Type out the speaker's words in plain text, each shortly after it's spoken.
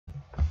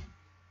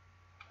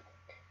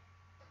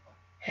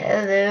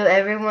Hello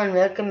everyone,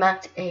 welcome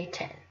back to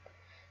A10.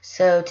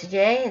 So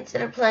today,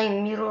 instead of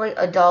playing Mutilate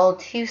a Doll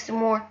 2 some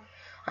more,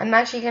 I'm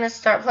actually going to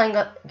start playing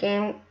a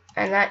game,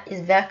 and that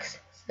is Vexx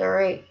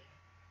 3.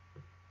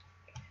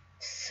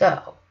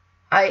 So,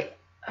 I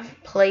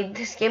have played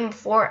this game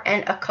before,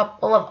 and a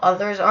couple of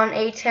others on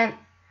A10.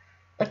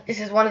 Like, this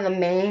is one of the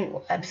main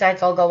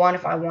websites I'll go on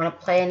if I want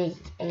to play any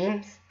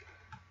games.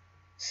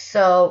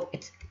 So,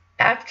 it's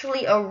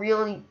actually a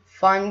really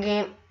fun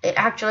game. It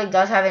actually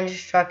does have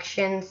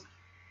instructions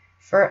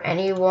for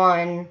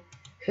anyone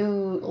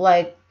who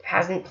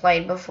hasn't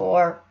played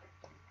before,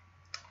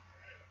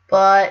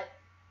 but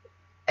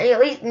I at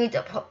least need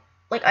to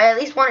I at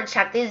least want to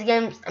check these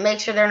games and make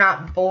sure they're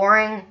not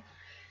boring,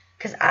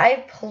 because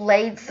I've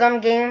played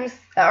some games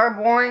that are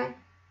boring.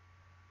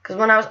 Because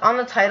when I was on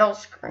the title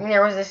screen,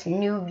 there was this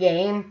new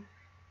game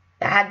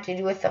that had to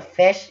do with the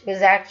fish. It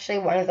was actually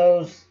one of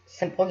those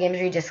simple games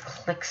where you just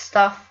click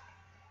stuff,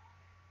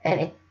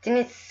 and it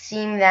didn't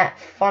seem that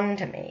fun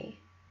to me.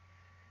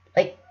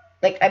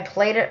 I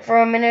played it for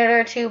a minute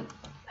or two,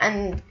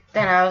 and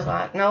then I was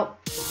like, nope,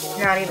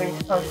 not even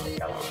supposed to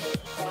go on.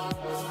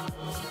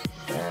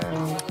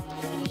 So,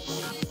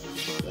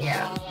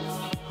 yeah.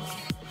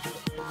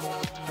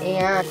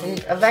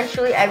 And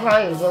eventually, I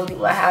probably will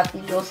do a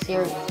Happy Meal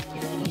series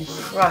if you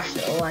crush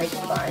the like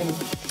button.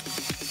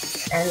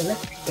 And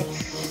let's get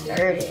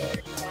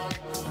started.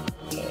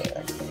 Okay,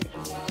 let's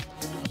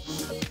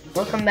see.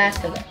 Welcome back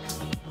to Vexx.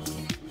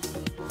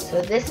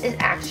 So this is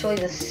actually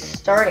the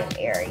starting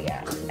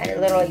area, and it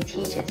literally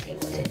teaches you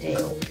what to do.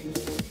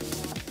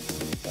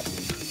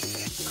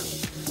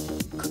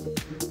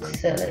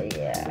 So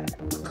yeah,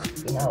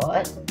 you know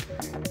what?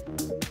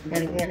 I'm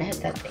not even gonna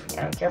hit that thing.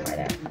 I don't care if I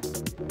don't.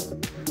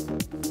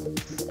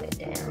 Sit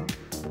down.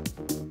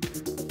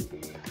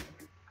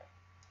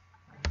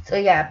 So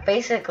yeah,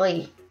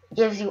 basically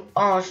gives you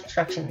all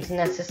instructions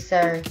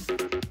necessary,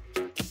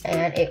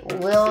 and it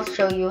will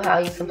show you how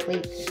you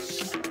complete this.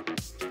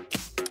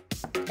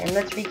 And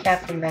let's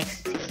recap from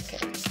Vexx 2.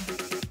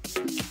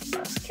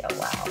 Buzzkill,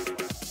 wow.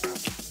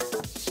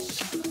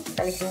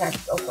 Anything I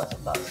spoke was a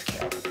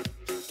buzzkill.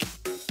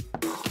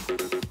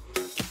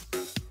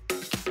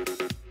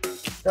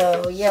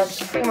 So yeah,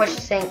 it's pretty much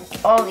saying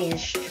all the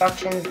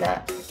instructions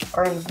that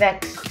are in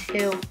Vexx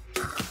 2,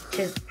 which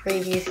is the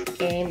previous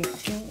game.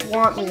 If you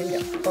want me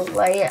to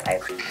play it, I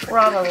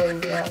probably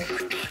will.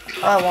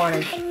 All I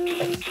wanted,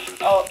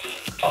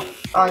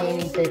 all you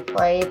need to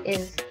play it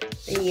is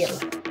the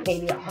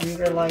maybe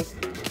 100 likes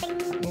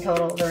in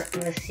total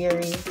in the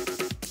series,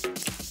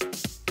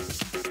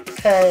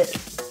 because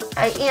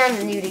I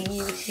am new to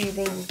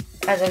YouTubing,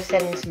 as I've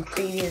said in some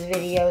previous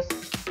videos.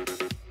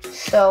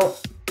 So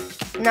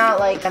not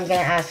like I'm gonna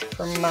ask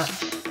for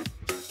much,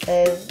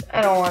 because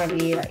I don't want to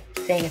be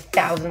saying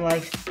 1,000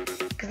 likes,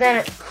 because then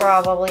it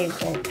probably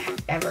won't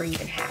ever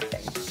even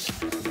happen,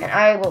 and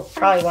I will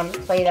probably want to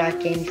play that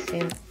game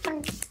soon.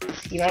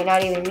 You might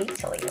not even meet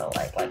to leave a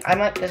like. I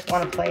might just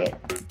want to play it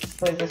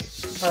for YouTube.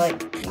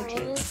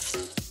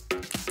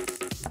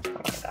 Oh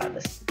my god,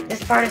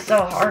 this part is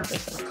so hard for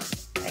some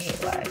reason. I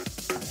hate lag.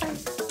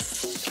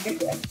 I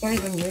can't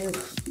even move.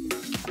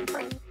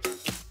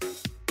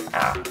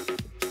 Ah.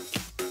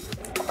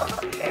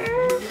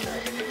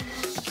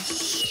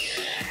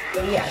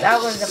 But yeah,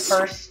 that was the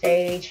first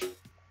stage,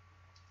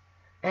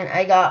 and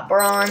I got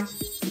bronze.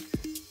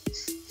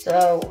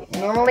 So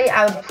normally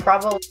I would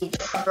probably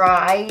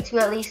try to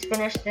at least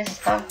finish this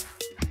stuff,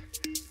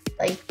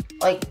 like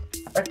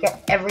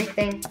get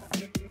everything.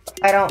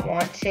 I don't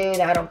want to.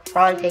 That'll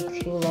probably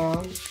take too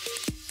long,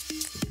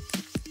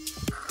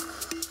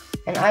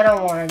 and I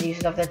don't want to do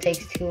stuff that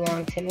takes too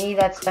long. To me,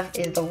 that stuff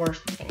is the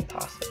worst thing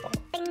possible.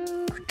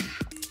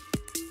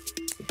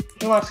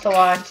 Who wants to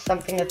watch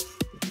something that's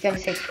gonna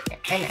take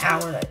an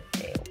hour to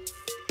do?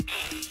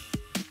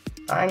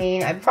 I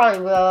mean, I probably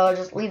will.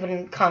 Just leave it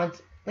in the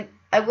comments.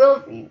 I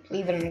will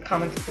leave it in the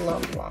comments below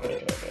if you want me to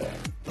do it.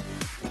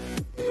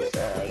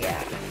 So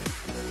yeah,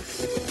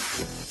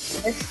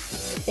 this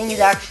thing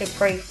is actually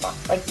pretty fun.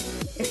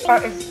 This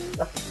part is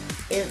the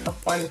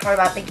fun part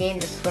about the game,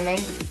 the swimming.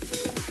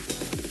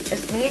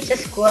 To me, it's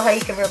just cool how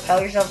you can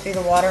propel yourself through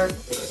the water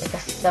like a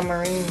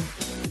submarine.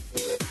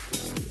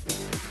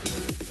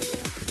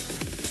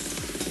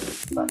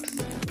 Whoops.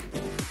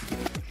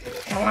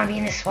 I don't want to be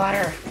in this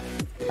water.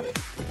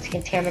 It's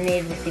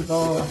contaminated with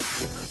Ebola.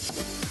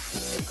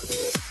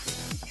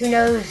 Who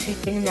knows who's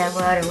been in that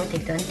water and what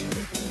they've done to it.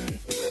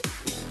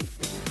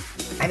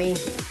 I mean,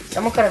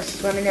 someone could have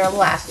swum in there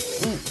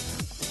last week.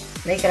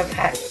 They could have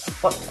had a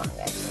foot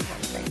fungus or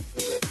something.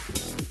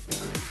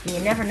 And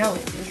you never know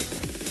with these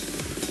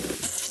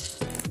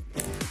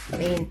things. I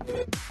mean,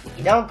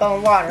 you don't go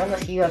in water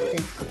unless you have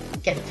to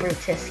get through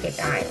to escape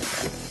the island.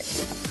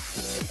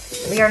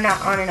 We are not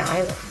on an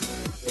island.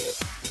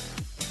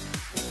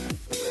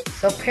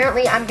 So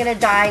apparently I'm gonna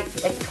die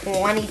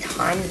 20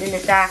 times in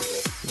this act.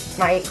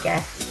 My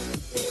guess.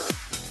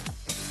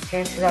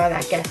 Chances are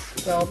that guess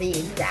will be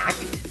exact.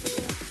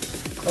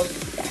 Close to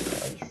exact,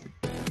 at least.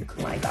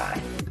 Oh my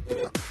god.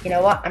 You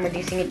know what? I'm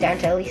reducing it down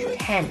to at least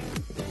 10.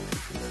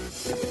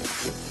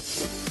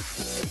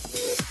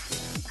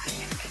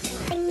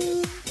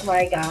 Oh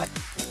my god.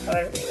 I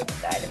would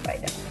have died if I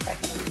died.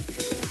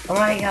 Oh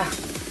my god.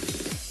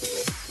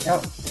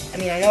 No. I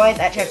mean, I know I had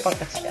that checkpoint,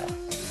 but still.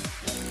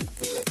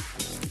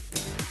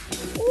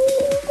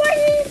 Ooh, what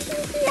is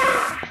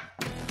yeah?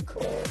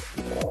 Cool.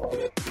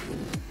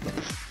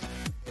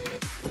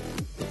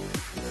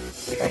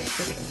 Try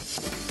shooting.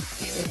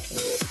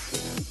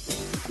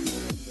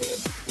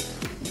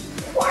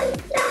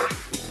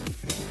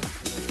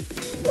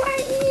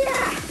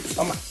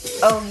 Oh my.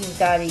 Oh, you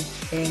gotta be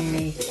kidding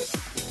me.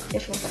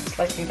 This was like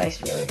slicing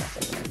dice really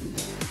messing up.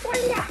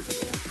 Yeah.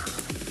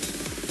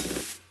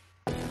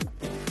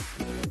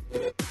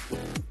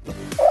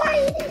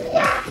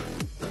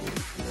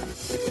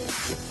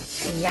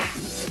 Yeah.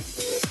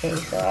 Okay,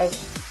 so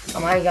oh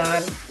my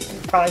god,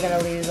 I'm probably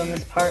gonna lose on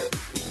this part.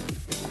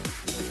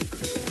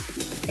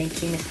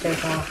 Thank you, Mr.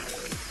 Fox.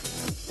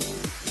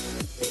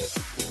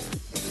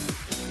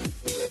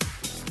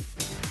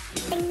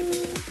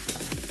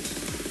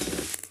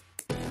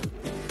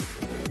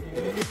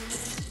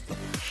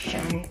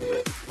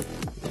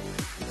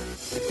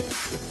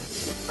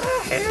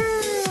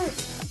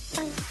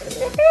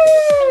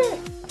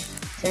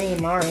 It's me,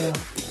 Mario.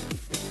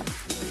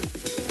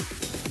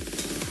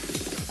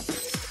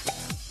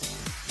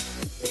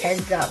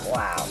 Heads up,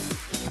 wow.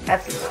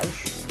 That's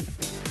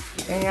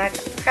nice. And I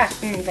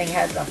crashed anything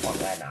heads up on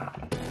Red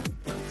Eye.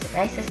 It's the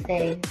nicest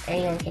thing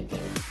anyone can do.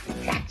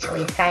 It's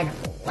actually a sign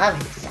of love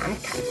in some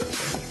countries.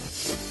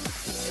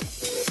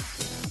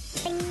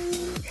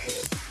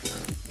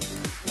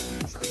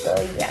 So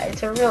yeah,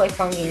 it's a really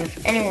fun game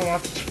if anyone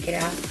wants to check it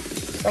out.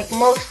 Like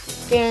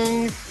most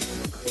games,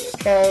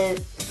 because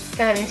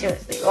I mean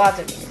seriously, lots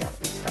of games have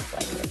stuff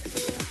like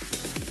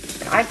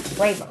this. And I've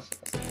played most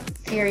of this.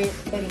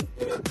 Seriously.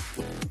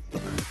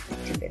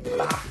 Stupid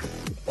box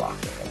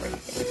blocking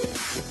everything.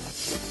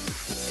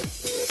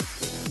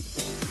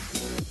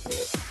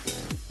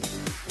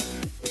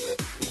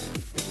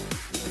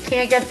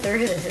 Can't get through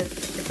this.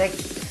 It's like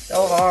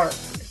so hard.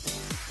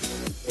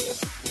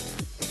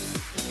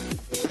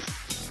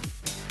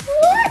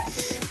 What?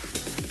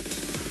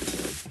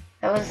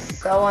 That was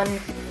so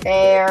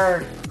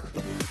unfair.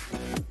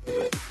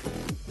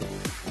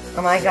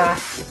 Oh my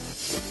gosh.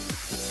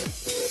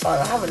 Oh,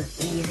 that was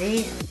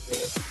easy.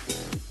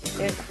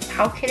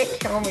 How can it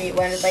kill me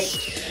when it's like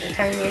the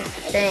tiniest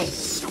thing?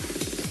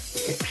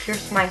 It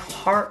pierced my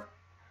heart.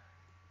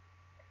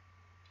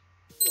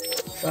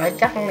 So I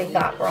definitely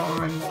got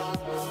bronze.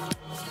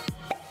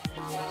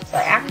 So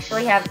I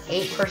actually have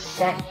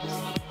 8%.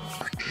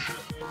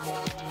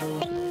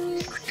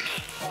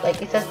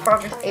 Like it says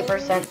progress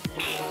 8%.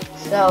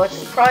 So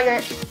it's probably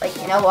gonna, like,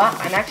 you know what?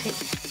 I'm actually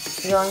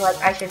feeling like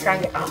I should try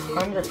and get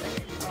 100%.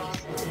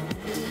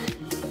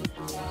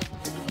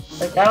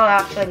 Like, that'll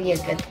actually be a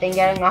good thing,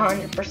 getting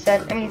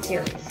 100%. I mean,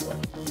 seriously.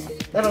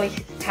 Literally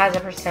has a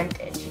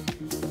percentage.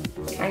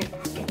 Can I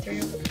get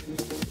through?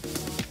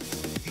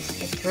 Just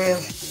get through.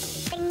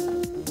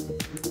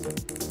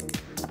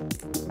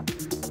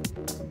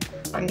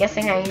 I'm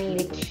guessing I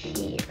need a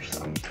key or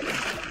something.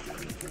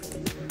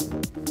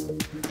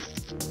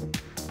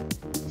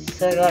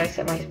 So glad I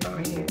set my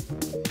spawn here.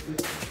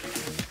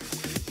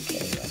 Okay,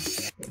 let's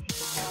see.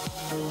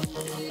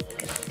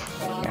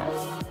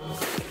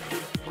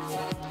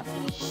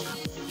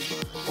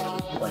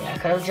 Wait, I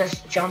could have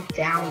just jumped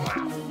down.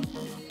 Wow.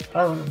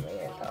 Oh,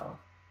 weird though.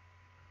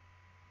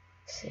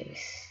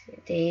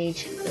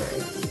 Stage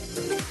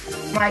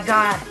 3. My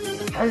god,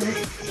 how is this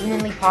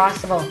seemingly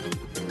possible?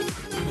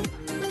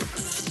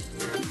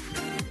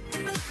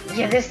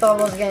 Yeah, this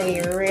level is gonna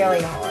be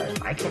really hard.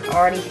 I can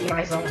already see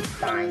myself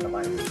dying a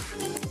bunch.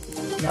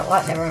 You know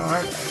what? Never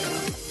mind.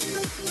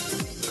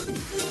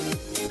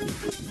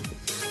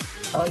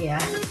 Oh yeah.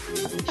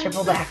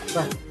 Triple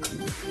backflip.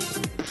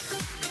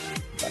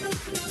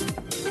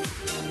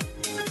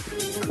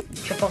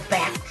 Triple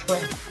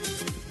backflip.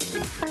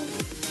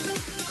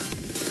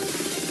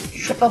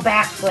 Triple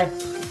backflip.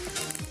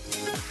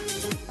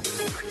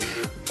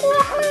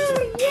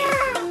 Woohoo!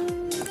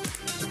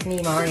 Yeah! It's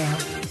me, Mario.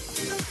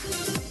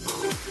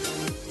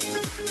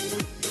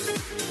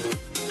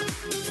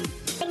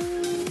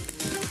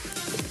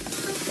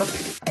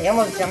 Oops, I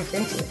almost jumped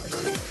into it.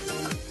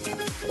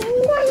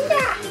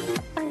 Yeah!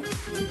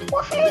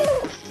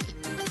 Woohoo!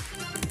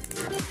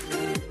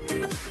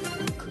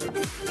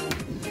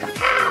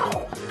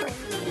 Kapow!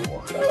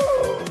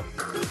 Woohoo!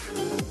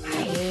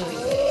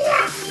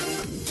 Yeah!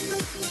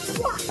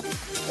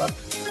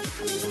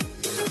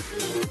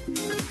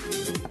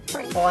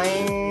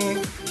 Boing.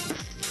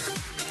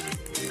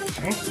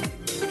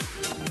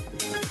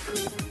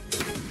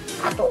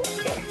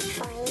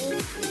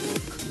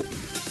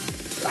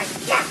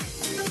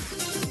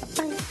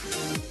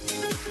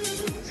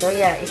 So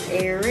yeah, it's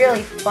a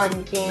really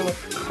fun game with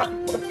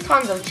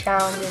tons of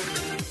challenges.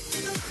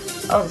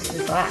 Oh, this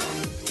is glass.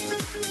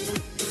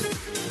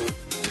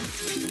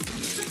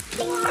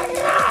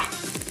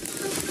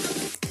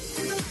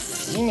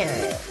 You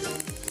know.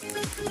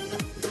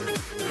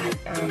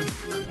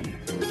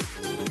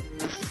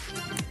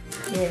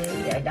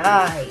 I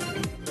died.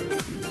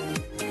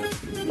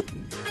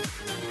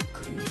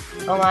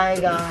 Oh my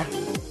god.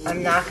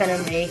 I'm not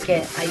gonna make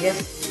it. I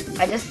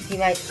just see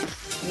my...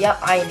 Yep,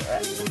 I knew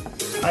it.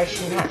 I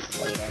shouldn't have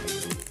waited.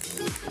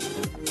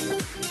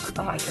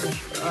 Oh, I can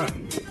just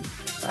run.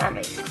 That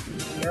makes it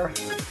easier.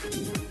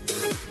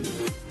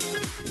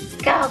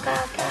 Go, go,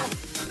 go.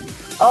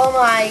 Oh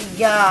my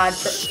god.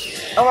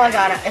 Oh my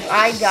god. If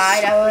I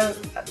died,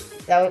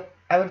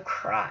 I would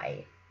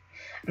cry.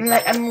 I'm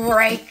like, I'm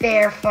right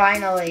there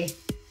finally.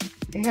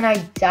 And then I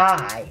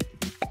die.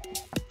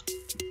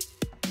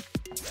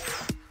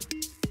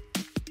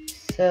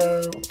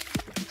 So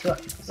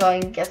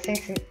I'm guessing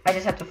since I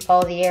just have to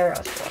follow the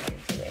arrows for what I'm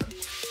doing.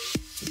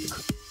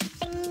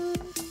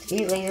 To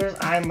eat lasers,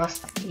 I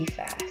must be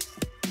fast.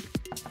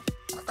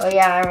 Oh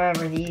yeah, I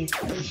remember these.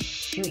 They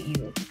shoot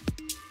you.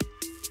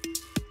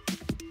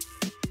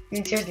 I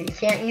mean, seriously, you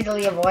can't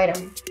easily avoid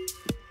them.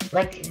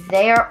 Like,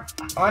 they are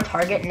on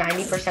target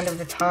 90% of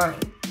the time.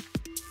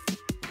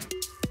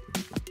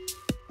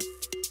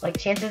 Like,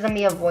 chances of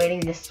me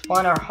avoiding this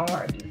one are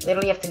hard. You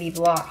literally have to be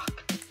blocked.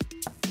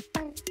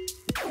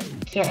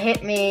 Can't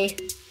hit me.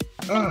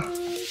 Ugh.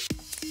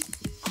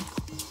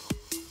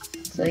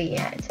 So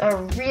yeah, it's a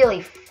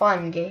really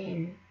fun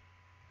game.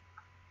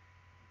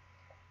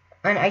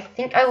 And I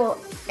think I will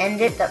end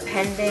it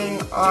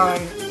depending on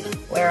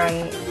where I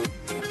am.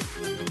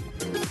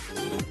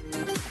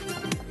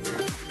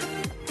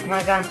 Oh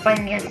my god, I'm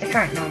fighting against the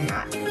current. No, I'm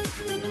not.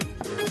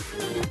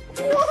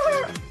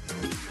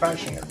 Probably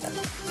shouldn't have done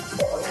that.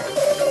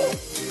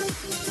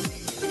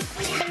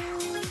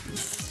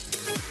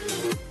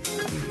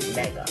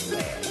 Mega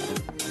Man.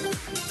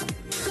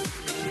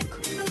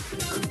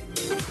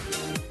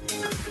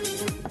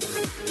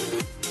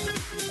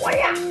 Oh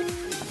yeah!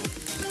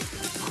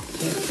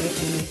 Can't hit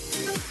me.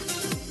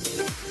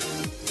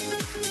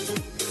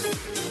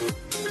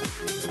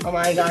 Oh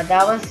my god,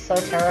 that was so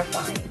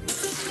terrifying.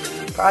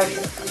 Probably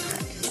should have done that.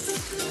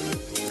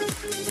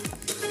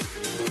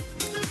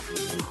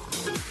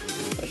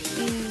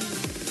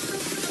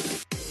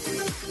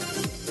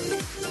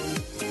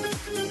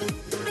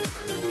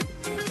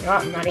 You know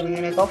what, I'm not even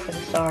gonna go for the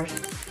stars.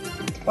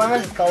 It's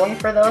pointless going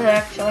for those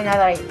actually, now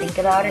that I think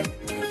about it.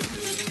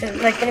 Because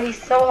it's like gonna be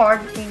so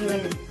hard to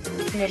even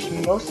finish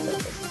most of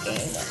this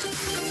game.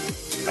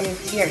 I mean,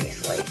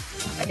 seriously.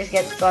 I just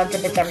get slugged to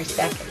bits every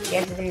second.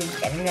 Chances of me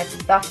getting that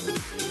stuff,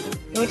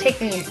 it would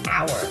take me an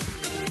hour.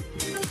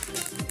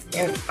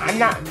 And I'm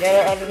not good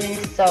at editing,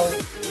 so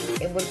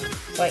it would,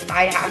 like,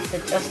 I'd have to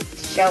just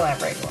show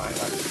everyone.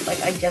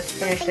 Like, I just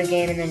finished the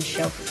game and then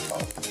show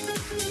people.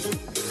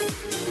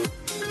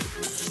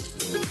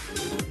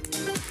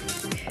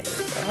 Okay,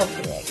 so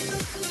hopefully I can...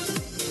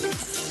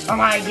 Oh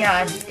my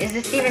god, is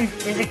this even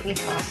physically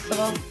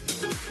possible?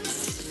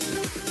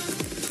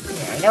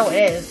 Yeah, I know it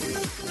is.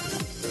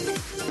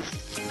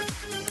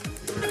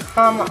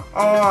 Come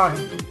on.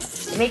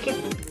 Make it...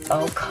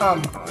 Oh,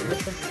 come on.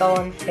 This is so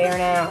unfair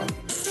now.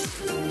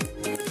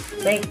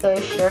 Make those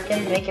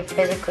shurikens make it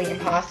physically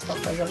impossible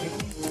for you to...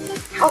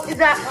 How is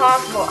that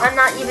possible? I'm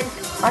not even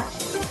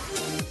touching.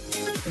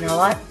 You know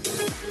what?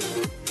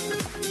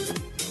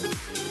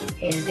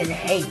 He's gonna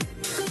hate.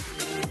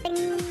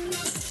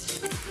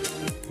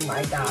 Oh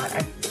my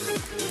god.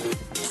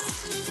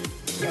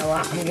 You know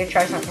what? I'm gonna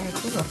try something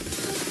cool.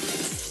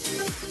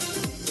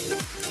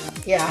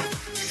 Yeah.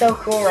 So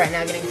cool right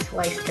now, getting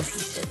sliced to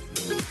pieces.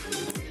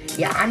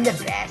 Yeah, I'm the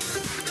best.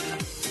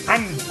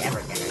 I'm never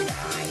gonna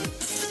die.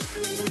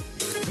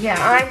 Yeah,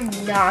 I'm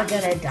not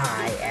gonna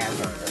die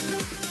ever.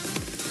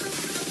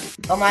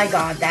 Oh my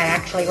god, that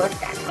actually worked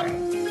that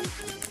time.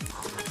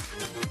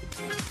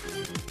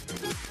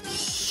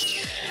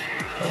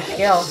 Good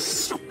skill.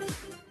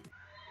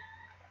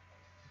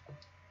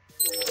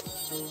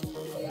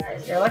 Yeah,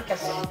 is there like a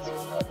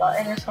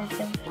button or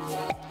something?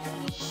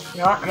 You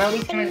know what? I'm at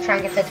least gonna try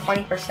and get to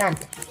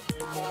 20%.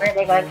 We're gonna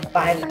take like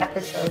 5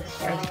 episodes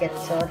trying to get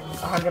to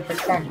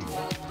 100%.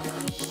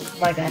 Oh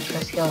my god, for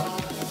skill.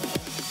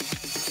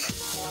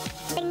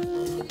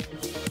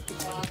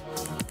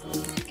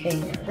 Okay,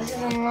 now this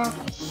is unlocked.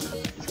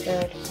 That's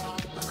good.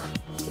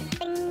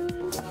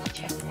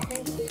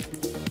 Checkpoint.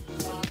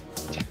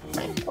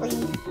 Checkpoint,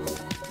 please.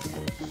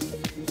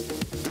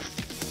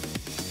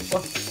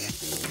 Whoops.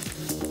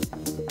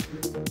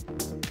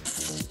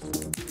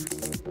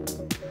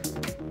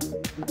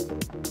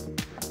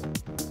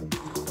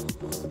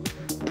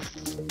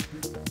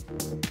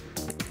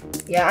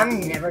 Yeah, I'm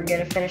never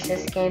gonna finish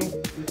this game.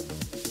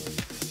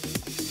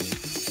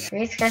 For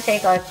me, it's gonna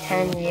take like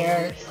 10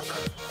 years.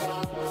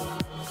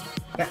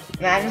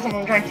 Imagine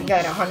someone trying to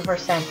get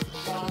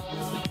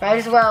 100%. Might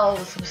as well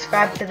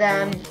subscribe to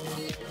them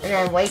and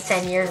then wait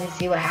 10 years and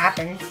see what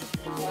happens.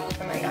 Oh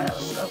my god, that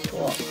was so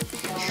cool.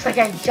 Just like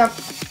I jumped,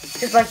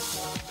 just like,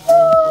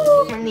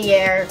 woo, in the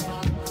air.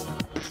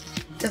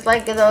 Just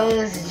like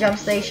those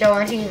jumps they show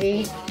on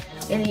TV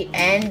in the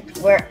end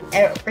where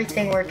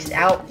everything works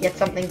out, yet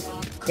something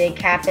big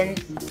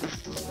happens.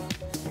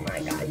 Oh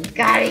my god, you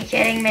gotta be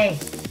kidding me.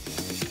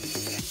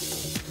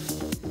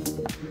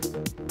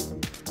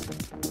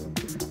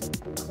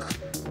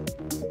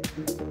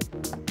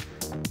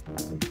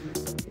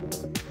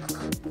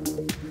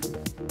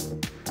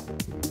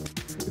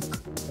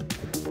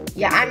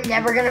 Yeah, I'm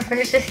never gonna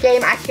finish this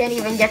game. I can't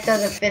even get to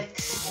the 5th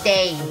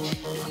stage.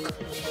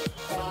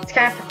 It's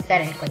kind of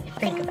pathetic when you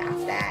think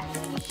about that.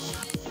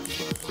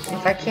 And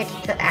if I can't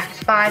get to Act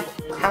 5,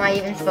 how am I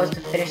even supposed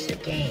to finish the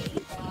game?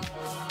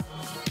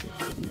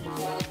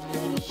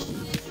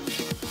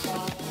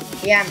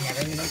 Yeah, I'm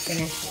never gonna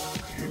finish.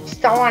 I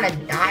just don't want to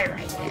die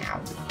right now.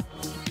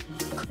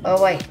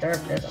 Oh wait, there's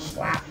a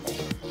platform.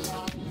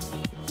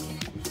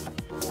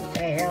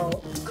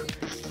 Fail.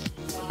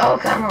 Oh,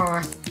 come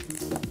on.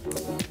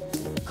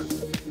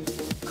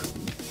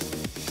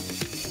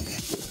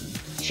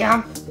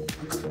 Jump.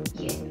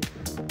 Yeah.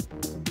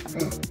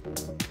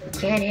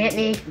 Can't hit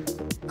me.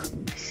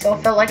 I so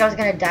felt like I was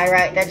gonna die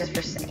right there just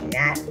for saying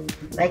that.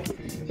 Like,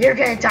 you're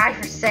gonna die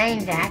for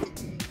saying that.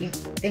 You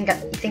think I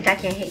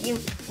can't hit you?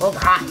 Well,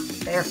 die.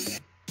 There.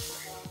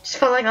 Just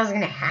felt like that was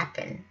gonna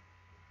happen.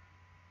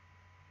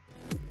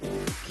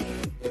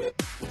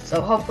 So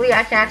hopefully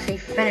I can actually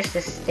finish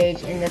this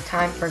stage in the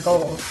time for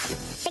gold.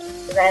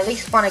 Because I at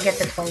least want to get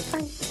to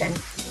 20%.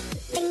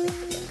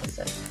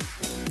 So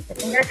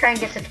I'm gonna try and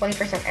get to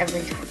 20%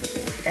 every time.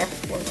 That's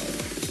 4 ways.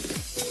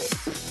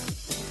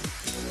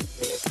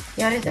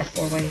 Yeah, it is that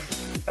 4 ways.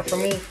 But for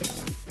me, it's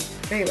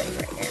 3 ways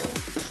right now.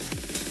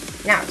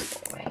 Now it's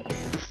 4 ways.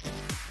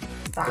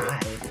 5.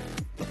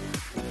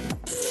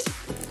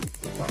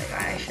 Oh my god,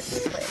 I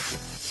shouldn't play.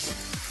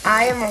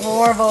 I am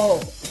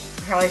horrible.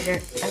 Probably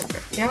shouldn't.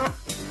 You know what?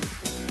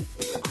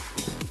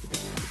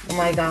 Oh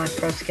my god,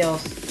 pro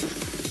skills.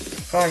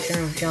 Probably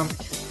shouldn't have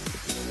jumped.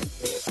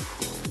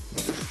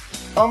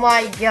 Oh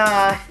my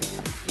god.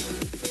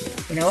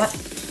 You know what?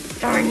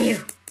 Darn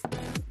you.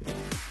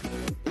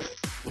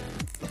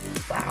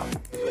 Wow.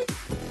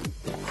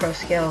 Pro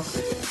skills.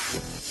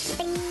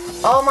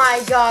 Oh my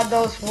god,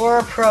 those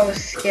were pro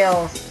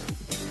skills.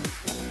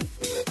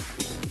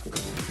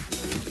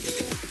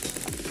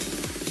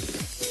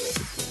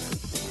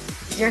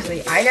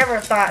 Seriously, I never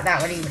thought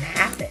that would even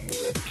happen.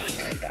 Oh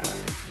my god.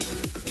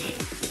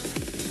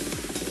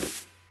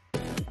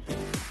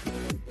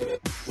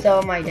 So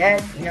am I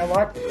dead? You know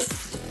what?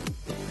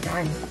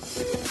 Done.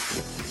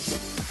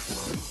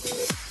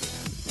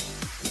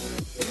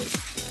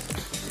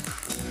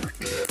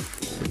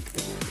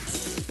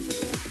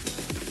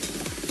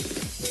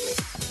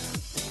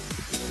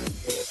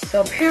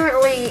 So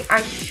apparently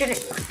I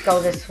shouldn't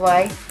go this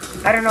way.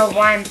 I don't know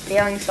why I'm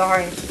failing so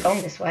hard and keep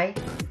going this way.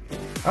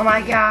 Oh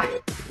my god.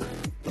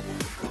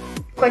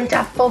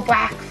 Quintuple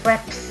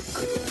backflips.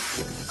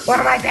 What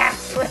are my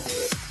backflips?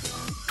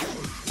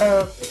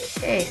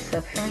 Okay, so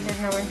apparently there's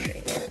no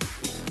entry here.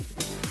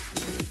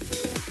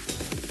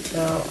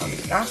 So I'm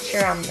not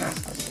sure I'm not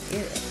supposed to do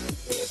this.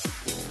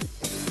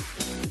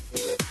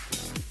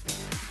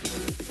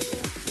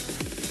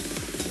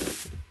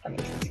 Let me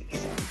see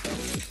something.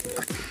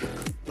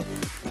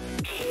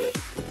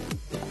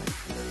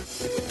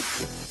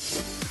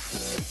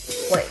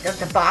 Wait, does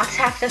the box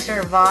have to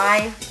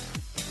survive?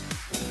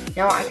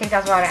 No, I think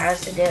that's what it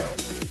has to do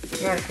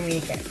in order for me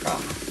to get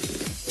across.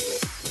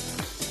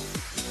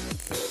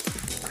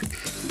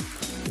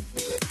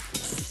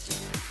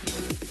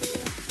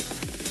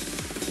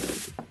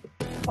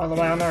 All the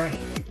way on the right.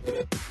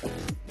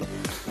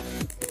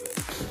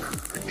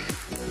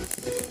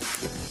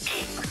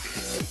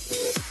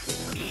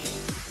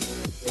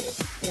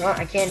 You know what?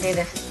 I can't do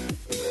this.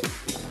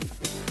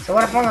 So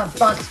what if I'm a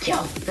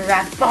buzzkill? Does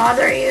that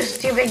bother you,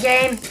 stupid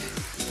game?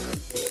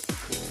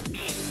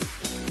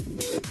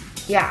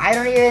 Yeah, I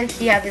don't even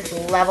see how this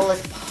level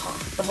is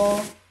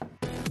possible.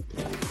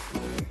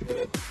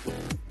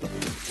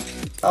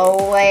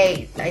 Oh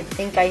wait, I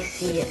think I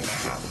see it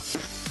now.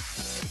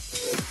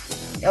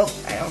 Nope,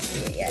 I don't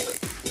see it yet.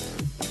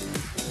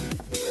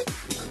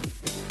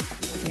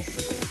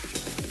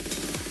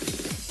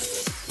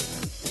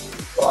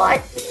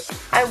 What?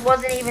 I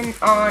wasn't even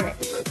on it.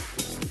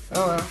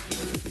 Oh well.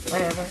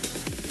 Whatever.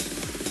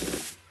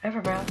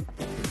 Whatever, bro.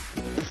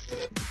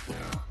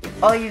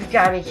 Oh, you've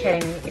got to be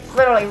kidding me. It's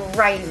literally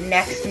right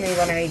next to me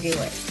when I do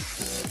it.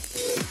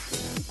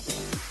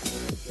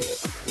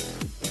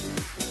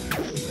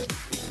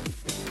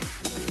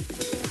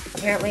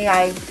 Apparently,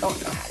 I don't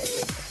know how to do this.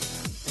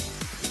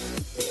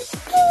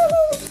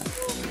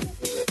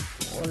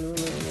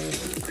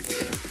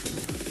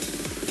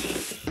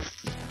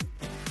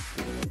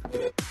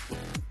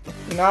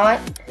 You know what?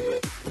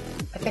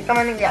 I think I'm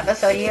ending the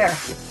episode here.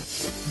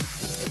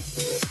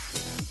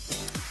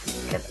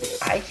 Because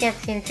I can't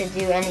seem to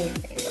do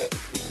anything. Like,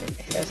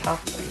 if there's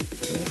health.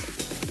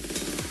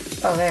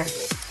 Oh, there.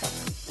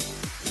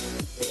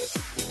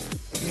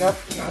 Nope,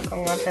 not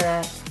going on to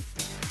that.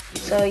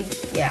 So,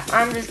 yeah,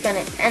 I'm just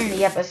gonna end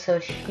the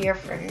episode here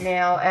for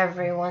now,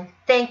 everyone.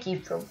 Thank you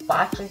for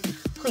watching.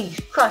 Please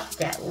crush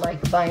that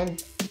like button.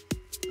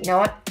 You know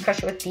what? Crush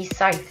it with these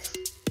scythes.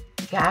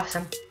 If you have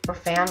some for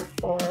fan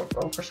or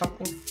rope or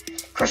something.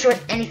 Crush it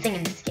with anything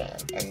in this game.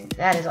 And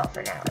that is all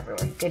for now,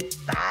 everyone.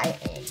 Goodbye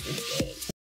and good day.